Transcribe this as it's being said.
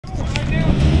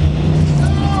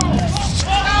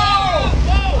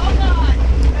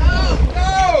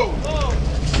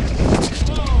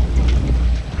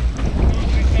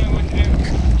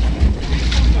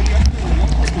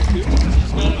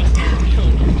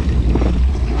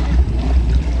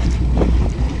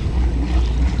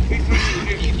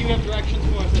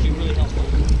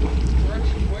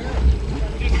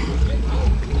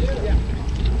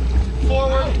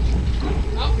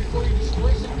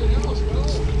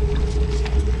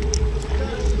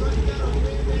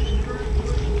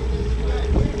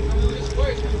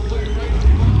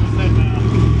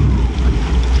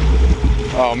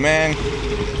Oh man.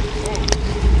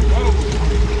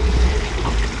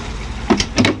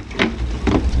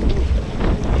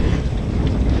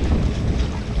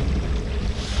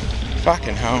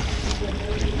 Fucking hell.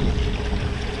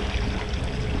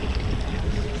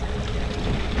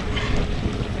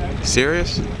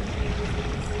 Serious?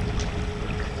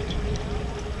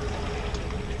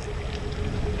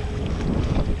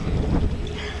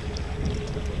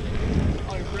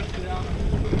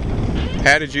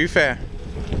 How did you fare?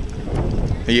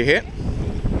 Are you hit?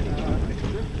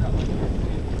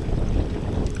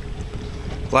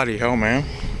 Bloody hell, man.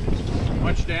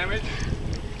 Much damage?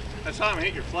 I saw him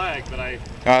hit your flag, but I...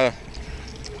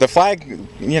 The flag,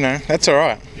 you know, that's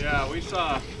alright. Yeah, we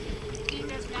saw... He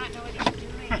does not know what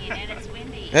he's doing, and it's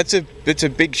windy. It's a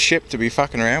big ship to be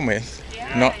fucking around with.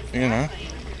 Yeah, Not, exactly. you know.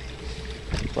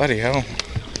 Bloody hell. Now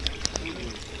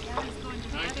he's going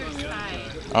to the other side.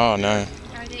 Oh no.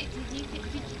 Did you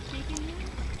take him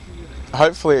here?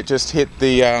 Hopefully it just hit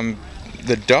the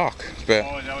dock, but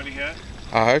Oh, is that what he hit?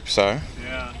 I hope so.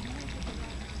 Yeah.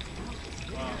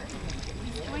 Wow.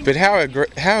 But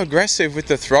how aggressive with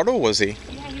the throttle was he?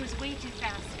 Yeah, he was way too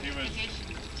fast. He was...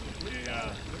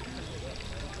 Yeah.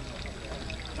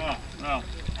 Oh, no. I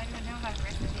don't know how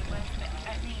aggressive he was, but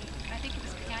I think it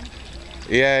was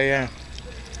panicky. Yeah.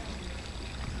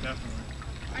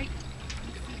 Definitely.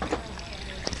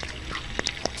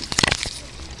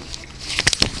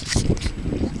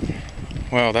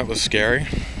 Well, that was scary.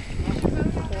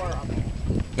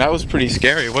 That was pretty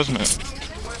scary, wasn't it?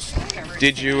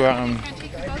 Did you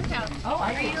Take the boat out. Oh,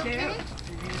 I did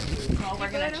too. Well,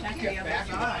 we're going to check the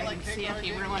other side and see if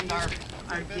he ruined our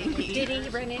dinghy. Did he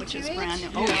run Which into is it? brand new.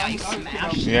 Oh yeah, he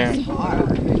smashed Yeah. his car.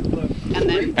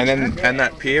 And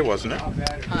that pier, wasn't it?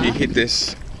 You hit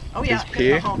this oh yeah, this hit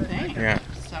pier? the whole thing. Yeah.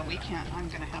 So we can't, I'm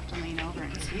going to have to lean over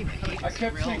and see, but he I was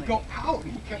kept really saying, go out,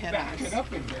 and he kept hit backing us.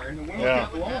 up in there, and the wind Yeah.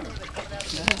 kept blowing him.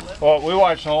 Well, we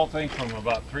watched the whole thing from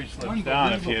about 3 slips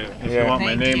down if you Yeah. want my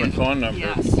Thank name you. and phone number.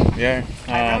 Yes. Yeah.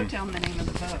 I wrote down the name of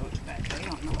the boat, but they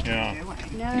don't know what Yeah. they're doing.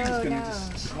 No, He was going to no.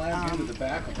 just slam into the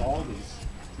back of all these.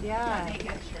 Yeah. They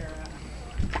get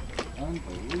your,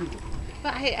 Unbelievable.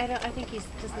 But I think he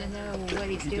doesn't know what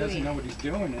he's He doing. doesn't know what he's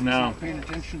doing, and No. he's not paying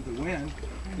attention to the wind.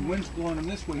 The wind's blowing him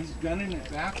this way. He's gunning it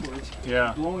backwards,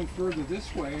 Yeah. blowing further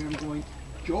this way, and I'm going,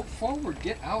 go forward,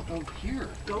 get out of here.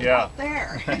 go Yeah. out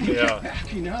there. Yeah.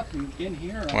 Backing up and in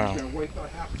here, Wow. I'm going to wait about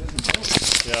half a dozen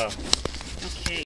boats. Yeah. Okay.